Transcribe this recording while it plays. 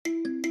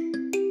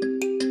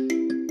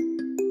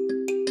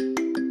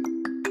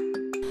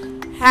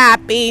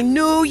Happy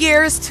New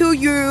Year's to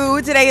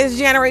you. Today is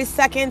January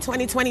 2nd,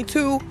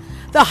 2022.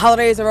 The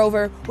holidays are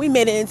over. We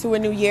made it into a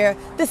new year.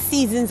 The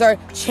seasons are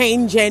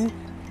changing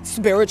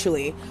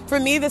spiritually. For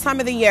me, this time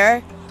of the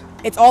year,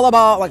 it's all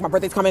about, like, my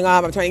birthday's coming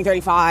up. I'm turning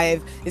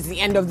 35. It's the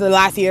end of the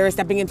last year,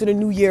 stepping into the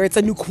new year. It's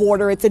a new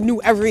quarter. It's a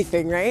new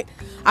everything, right?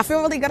 I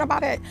feel really good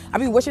about it.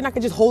 I've been wishing I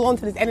could just hold on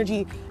to this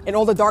energy in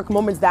all the dark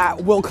moments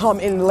that will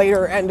come in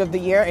later end of the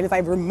year. And it's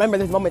like, remember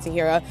this moment,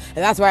 Tahira. And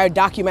that's why I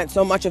document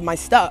so much of my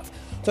stuff.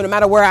 So no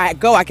matter where I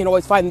go, I can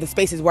always find the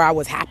spaces where I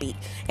was happy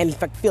and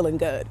feeling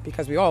good,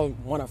 because we all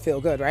want to feel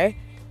good, right?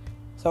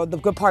 So the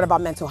good part about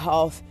mental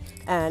health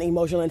and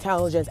emotional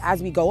intelligence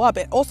as we go up,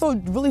 it also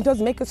really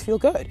does make us feel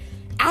good.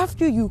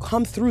 After you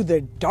come through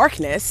the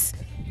darkness,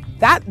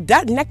 that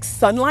next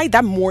sunlight,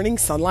 that morning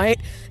sunlight,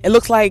 it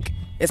looks like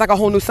it's like a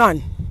whole new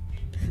sun.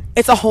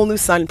 It's a whole new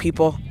sun,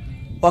 people.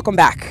 Welcome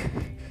back.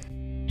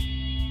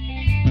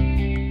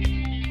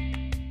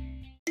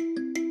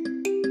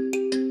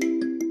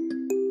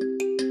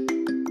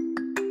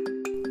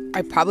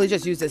 I probably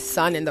just use the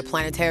sun in the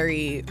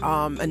planetary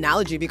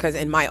analogy, because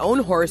in my own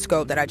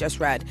horoscope that I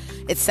just read,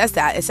 it says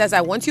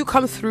that once you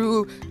come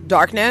through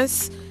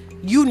darkness,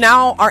 you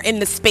now are in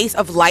the space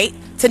of light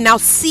to now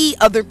see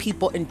other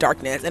people in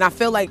darkness. And I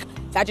feel like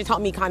that just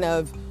helped me kind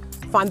of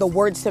find the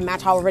words to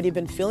match how I've already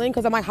been feeling,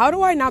 because I'm like, how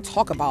do I now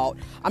talk about,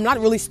 I'm not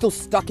really still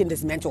stuck in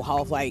this mental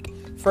health. Like,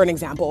 for an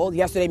example,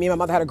 yesterday me and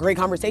my mother had a great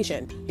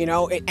conversation. You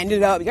know, it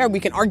ended up, we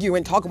can argue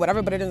and talk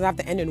whatever, but it doesn't have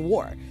to end in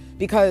war,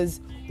 because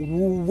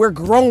we're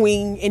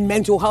growing in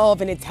mental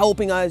health and it's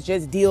helping us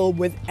just deal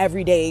with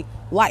everyday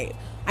life.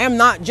 I am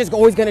not just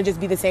always going to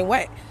just be the same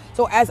way.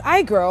 So as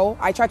I grow,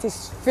 I try to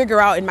figure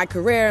out in my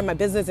career and my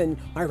business and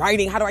my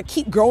writing, how do I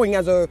keep growing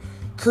as a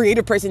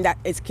creative person that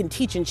can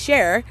teach and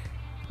share?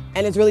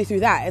 And it's really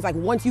through that. It's like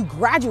once you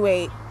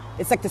graduate,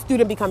 it's like the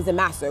student becomes the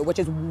master, which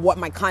is what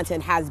my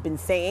content has been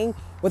saying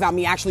without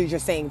me actually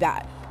just saying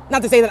that.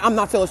 Not to say that I'm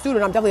not still a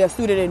student. I'm definitely a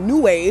student in new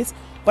ways,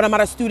 but I'm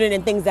not a student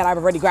in things that I've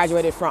already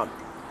graduated from,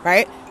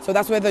 right? So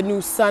that's where the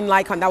new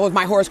sunlight comes. That was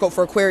my horoscope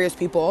for Aquarius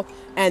people.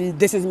 And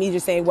this is me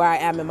just saying where I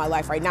am in my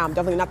life right now. I'm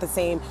definitely not the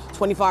same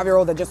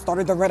 25-year-old that just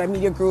started the Red Eye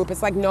Media Group.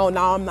 It's like, no,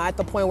 now I'm at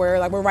the point where,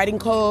 like, we're writing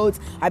codes.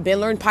 I've been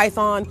learning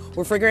Python.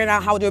 We're figuring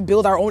out how to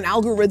build our own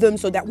algorithm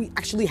so that we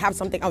actually have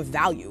something of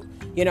value.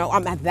 You know,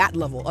 I'm at that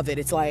level of it.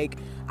 It's like,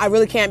 I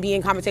really can't be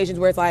in conversations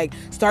where it's like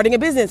starting a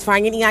business,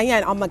 finding an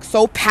EIN. I'm like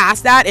so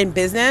past that in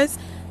business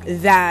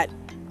that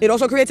it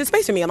also creates a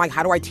space for me. I'm like,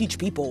 how do I teach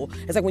people?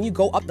 It's like when you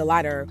go up the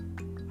ladder,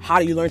 how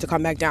do you learn to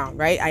come back down,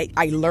 right?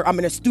 I'm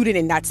a student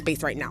in that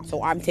space right now.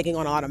 So I'm taking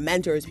on a lot of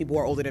mentors, people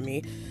who are older than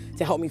me,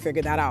 to help me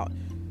figure that out.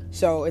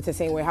 So it's the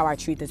same way how I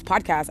treat this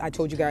podcast. I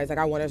told you guys, like,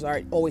 I want to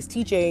start always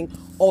teaching,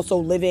 also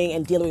living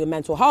and dealing with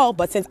mental health.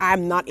 But since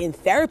I'm not in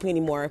therapy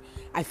anymore,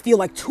 I feel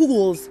like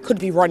tools could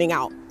be running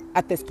out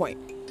at this point.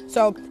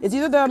 So it's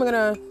either that I'm going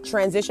to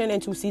transition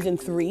into season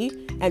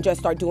 3 and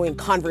just start doing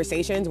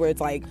conversations where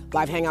it's like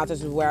live hangouts.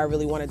 This is where I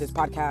really wanted this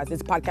podcast.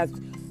 This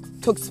podcast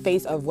took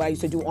space of what I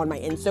used to do on my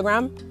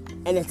Instagram,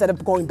 and instead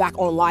of going back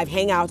on live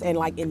hangouts and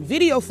like in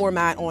video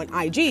format on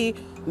IG,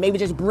 maybe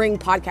just bring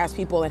podcast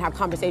people and have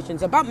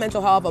conversations about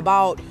mental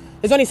health,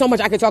 there's only so much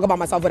I could talk about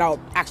myself without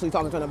actually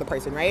talking to another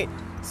person, right?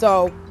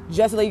 So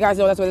just to let you guys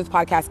know, that's where this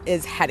podcast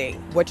is heading,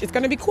 which is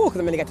going to be cool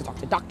because I'm going to get to talk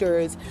to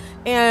doctors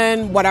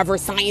and whatever,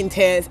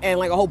 scientists and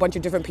like a whole bunch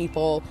of different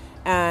people.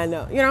 And,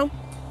 you know,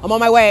 I'm on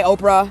my way,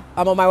 Oprah.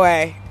 I'm on my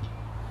way.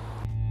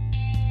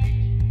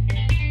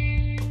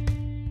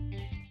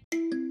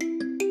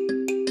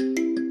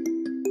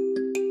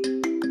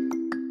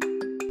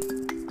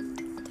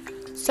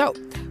 So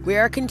we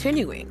are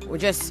continuing. We're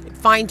just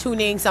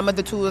fine-tuning some of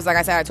the tools. Like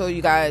I said, I told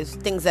you guys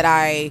things that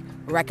I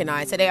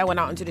recognize. Today I went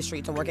out into the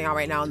streets. I'm working out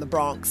right now in the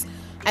Bronx.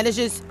 And it's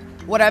just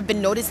what I've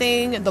been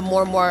noticing. The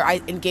more and more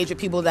I engage with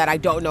people that I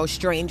don't know,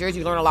 strangers.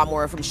 You learn a lot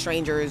more from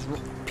strangers,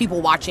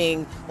 people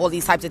watching, all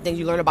these types of things.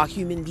 You learn about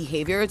human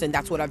behaviors, and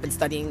that's what I've been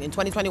studying. In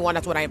 2021,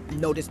 that's what I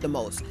noticed the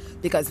most,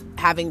 because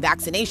having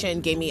vaccination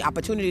gave me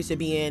opportunities to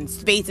be in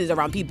spaces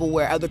around people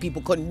where other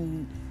people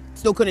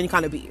still couldn't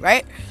kind of be,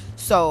 right?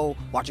 So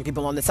watching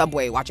people on the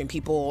subway, watching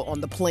people on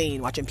the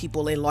plane, watching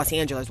people in Los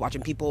Angeles,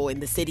 watching people in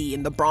the city,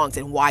 in the Bronx,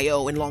 in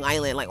YO, in Long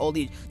Island, like all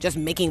these, just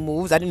making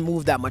moves. I didn't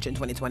move that much in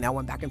 2020. I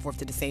went back and forth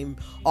to the same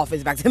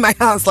office, back to my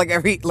house, like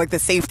the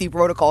safety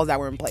protocols that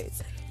were in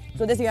place.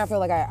 So this year I feel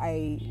like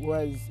I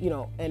was, you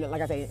know, and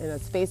like I say, in a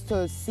space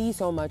to see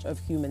so much of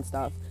human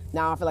stuff.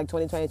 Now I feel like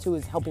 2022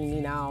 is helping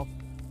me now.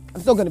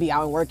 I'm still going to be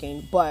out and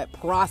working, but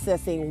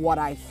processing what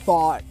I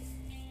thought,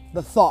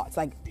 the thoughts,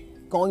 like,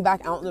 going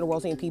back out into the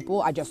world seeing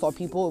people, I just saw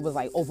people, it was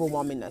like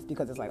overwhelmingness,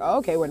 because it's like, oh,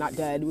 okay, we're not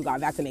dead, we got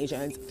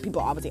vaccinations,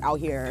 people are obviously out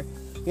here.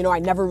 You know, I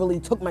never really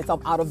took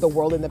myself out of the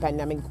world in the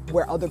pandemic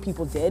where other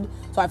people did.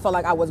 So I felt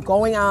like I was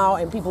going out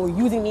and people were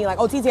using me like,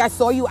 oh, TT, I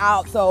saw you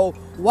out, so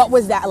what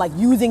was that? Like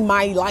using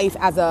my life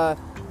as a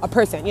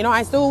person. You know,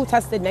 I still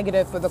tested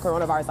negative for the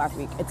coronavirus last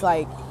week. It's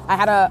like I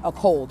had a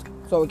cold.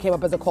 So it came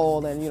up as a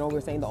cold, and we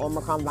were saying the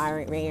Omicron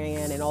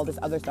variant and all this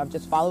other stuff.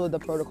 Just follow the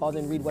protocols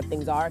and read what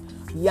things are.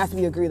 Yes,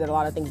 we agree that a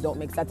lot of things don't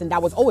make sense, and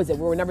that was always it.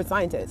 We were never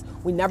scientists.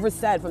 We never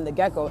said from the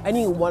get-go,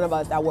 any one of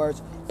us that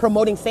was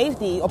promoting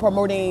safety or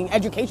promoting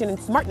education and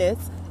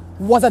smartness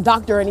was a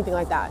doctor or anything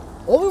like that.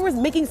 All we were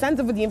making sense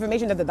of was the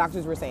information that the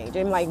doctors were saying.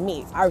 And like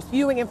me, I was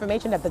spewing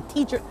information that the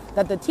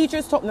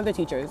teachers told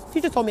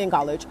me in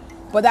college,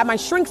 but that my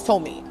shrinks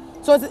told me.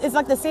 So it's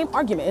like the same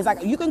argument. It's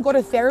like you can go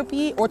to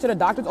therapy or to the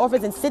doctor's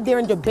office and sit there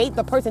and debate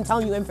the person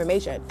telling you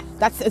information.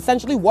 That's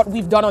essentially what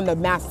we've done on the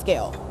mass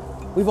scale.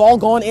 We've all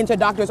gone into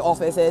doctor's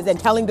offices and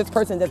telling this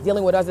person that's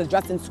dealing with us as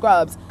dressed in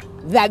scrubs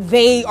that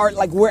they are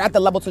like, we're at the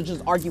level to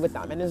just argue with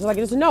them. And it's like,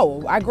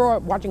 no, I grew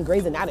up watching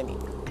Grey's Anatomy,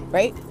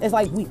 right? It's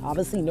like, we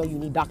obviously know you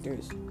need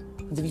doctors.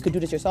 Because if you could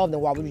do this yourself, then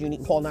why would you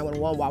need call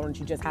 911? Why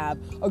wouldn't you just have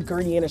a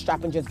gurney and a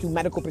strap and just do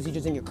medical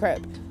procedures in your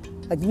crib?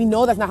 Like, we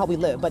know that's not how we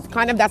live, but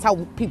kind of that's how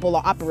people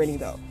are operating,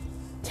 though.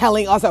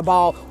 Telling us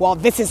about, well,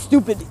 this is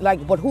stupid.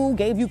 Like, but who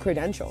gave you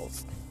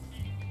credentials?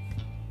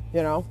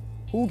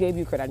 Who gave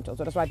you credentials?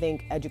 So that's why I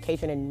think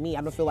education and me,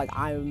 I don't feel like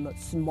I'm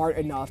smart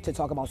enough to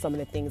talk about some of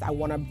the things. I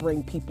want to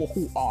bring people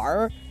who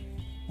are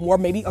more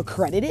maybe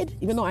accredited,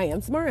 even though I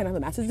am smart and I have a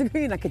master's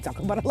degree and I can talk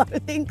about a lot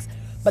of things.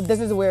 But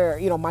this is where,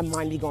 my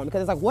mind be going,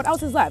 because it's like, what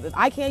else is left? If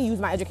I can't use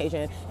my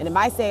education, and if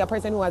I say a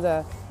person who has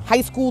a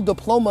high school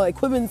diploma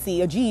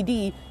equivalency, a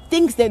GED,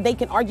 thinks that they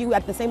can argue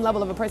at the same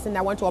level of a person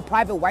that went to a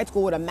private white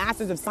school with a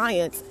master's of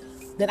science,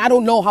 then I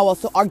don't know how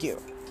else to argue.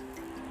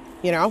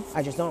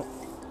 I just don't.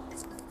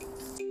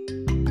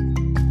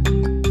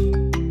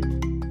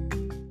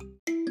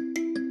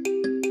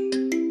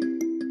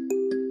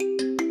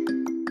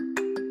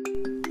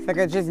 It's like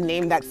I just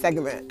named that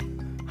segment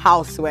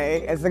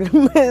Houseway. It's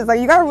like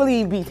you gotta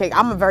really be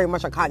I'm very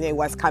much a Kanye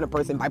West kind of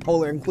person,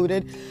 bipolar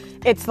included.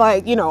 It's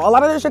like, a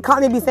lot of the shit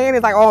Kanye be saying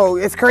is like, oh,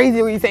 it's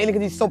crazy when he's saying it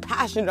because he's so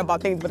passionate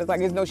about things, but it's like,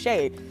 there's no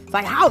shade. It's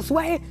like,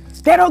 Houseway,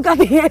 they don't got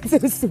the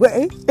answers,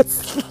 Sway.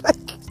 It's like,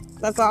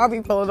 that's how I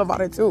be feeling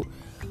about it too.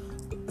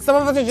 Some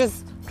of us are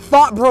just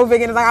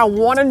thought-provoking, and it's like, I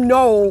want to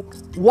know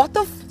what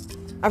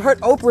I've heard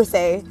Oprah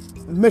say,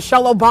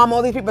 Michelle Obama,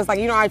 all these people, it's like,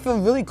 I feel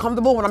really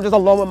comfortable when I'm just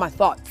alone with my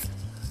thoughts.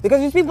 Because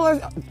these people are,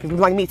 people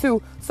like me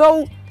too,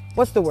 so,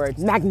 what's the word,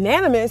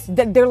 magnanimous,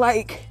 that they're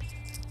like,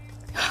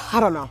 I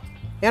don't know,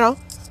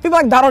 People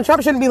like Donald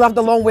Trump shouldn't be left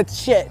alone with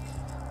shit.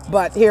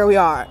 But here we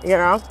are,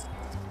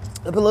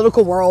 The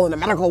political world and the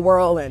medical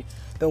world and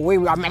the way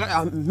we are,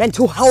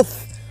 mental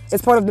health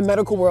is part of the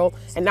medical world.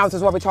 And now this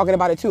is why we're talking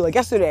about it too. Like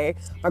yesterday,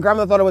 my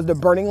grandmother thought it was the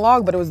burning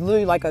log, but it was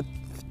literally like I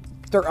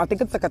think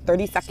it's like a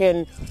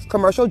 30-second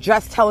commercial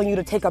just telling you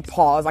to take a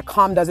pause. Like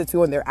Calm does it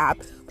too in their app,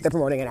 but they're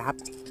promoting an app.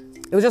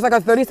 It was just like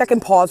a 30-second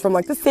pause from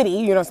like the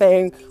city,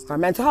 saying our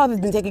mental health has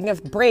been taking a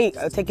break,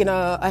 taking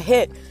a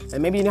hit,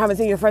 and maybe you haven't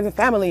seen your friends and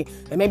family,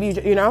 and maybe,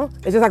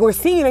 it's just like we're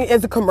seeing it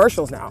as the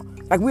commercials now.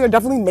 Like we are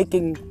definitely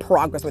making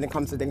progress when it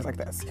comes to things like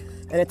this.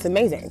 And it's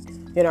amazing,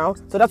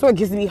 So that's what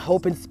gives me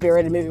hope and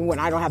spirit, and maybe when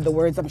I don't have the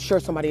words, I'm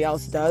sure somebody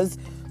else does.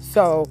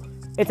 So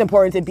it's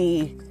important to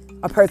be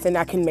a person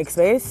that can make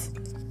space,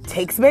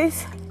 take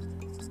space,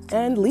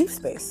 and leave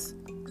space.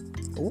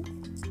 Ooh.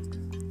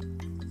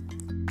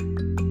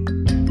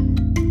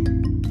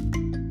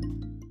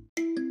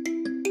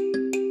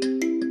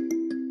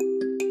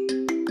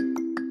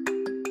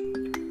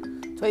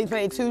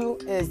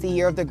 2022 is the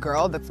year of the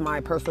girl. That's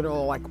my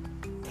personal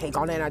take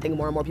on it. And I think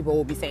more and more people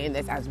will be saying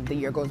this as the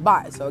year goes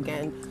by. So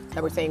again,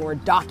 that we're saying we're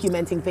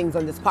documenting things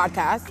on this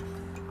podcast.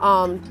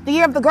 The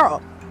year of the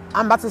girl.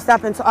 I'm about to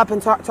step up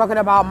and talking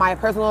about my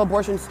personal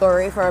abortion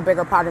story for a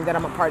bigger project that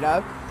I'm a part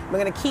of. We're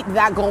gonna keep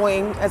that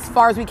going as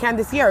far as we can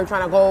this year. We're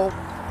trying to go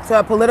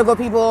to political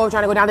people, we're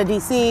trying to go down to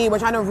DC. We're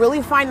trying to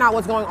really find out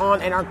what's going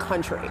on in our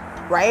country,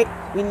 right?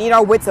 We need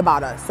our wits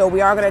about us. So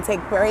we are gonna take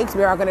breaks.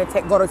 We are gonna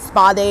go to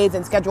spa days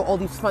and schedule all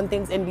these fun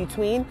things in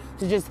between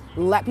to just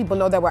let people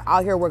know that we're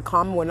out here, we're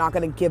calm, we're not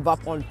gonna give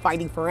up on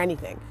fighting for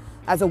anything.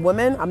 As a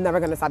woman, I'm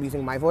never gonna stop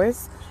using my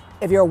voice.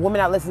 If you're a woman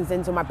that listens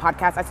into my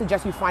podcast, I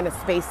suggest you find a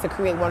space to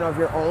create one of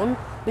your own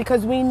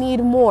because we need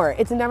more.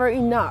 It's never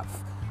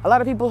enough. A lot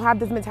of people have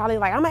this mentality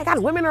like, oh my God,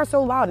 women are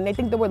so loud. And they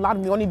think that we're loud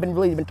and we've only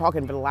really been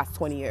talking for the last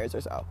 20 years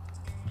or so.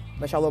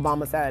 Michelle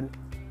Obama said,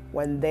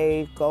 when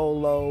they go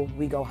low,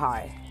 we go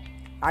high.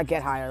 I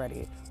get high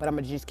already, but I'm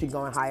gonna just keep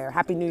going higher.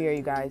 Happy New Year,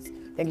 you guys.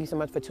 Thank you so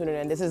much for tuning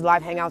in. This is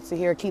Live Hangouts to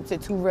Here Keeps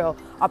It Too Real,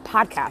 a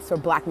podcast for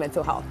Black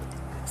mental health.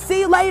 See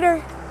you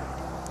later.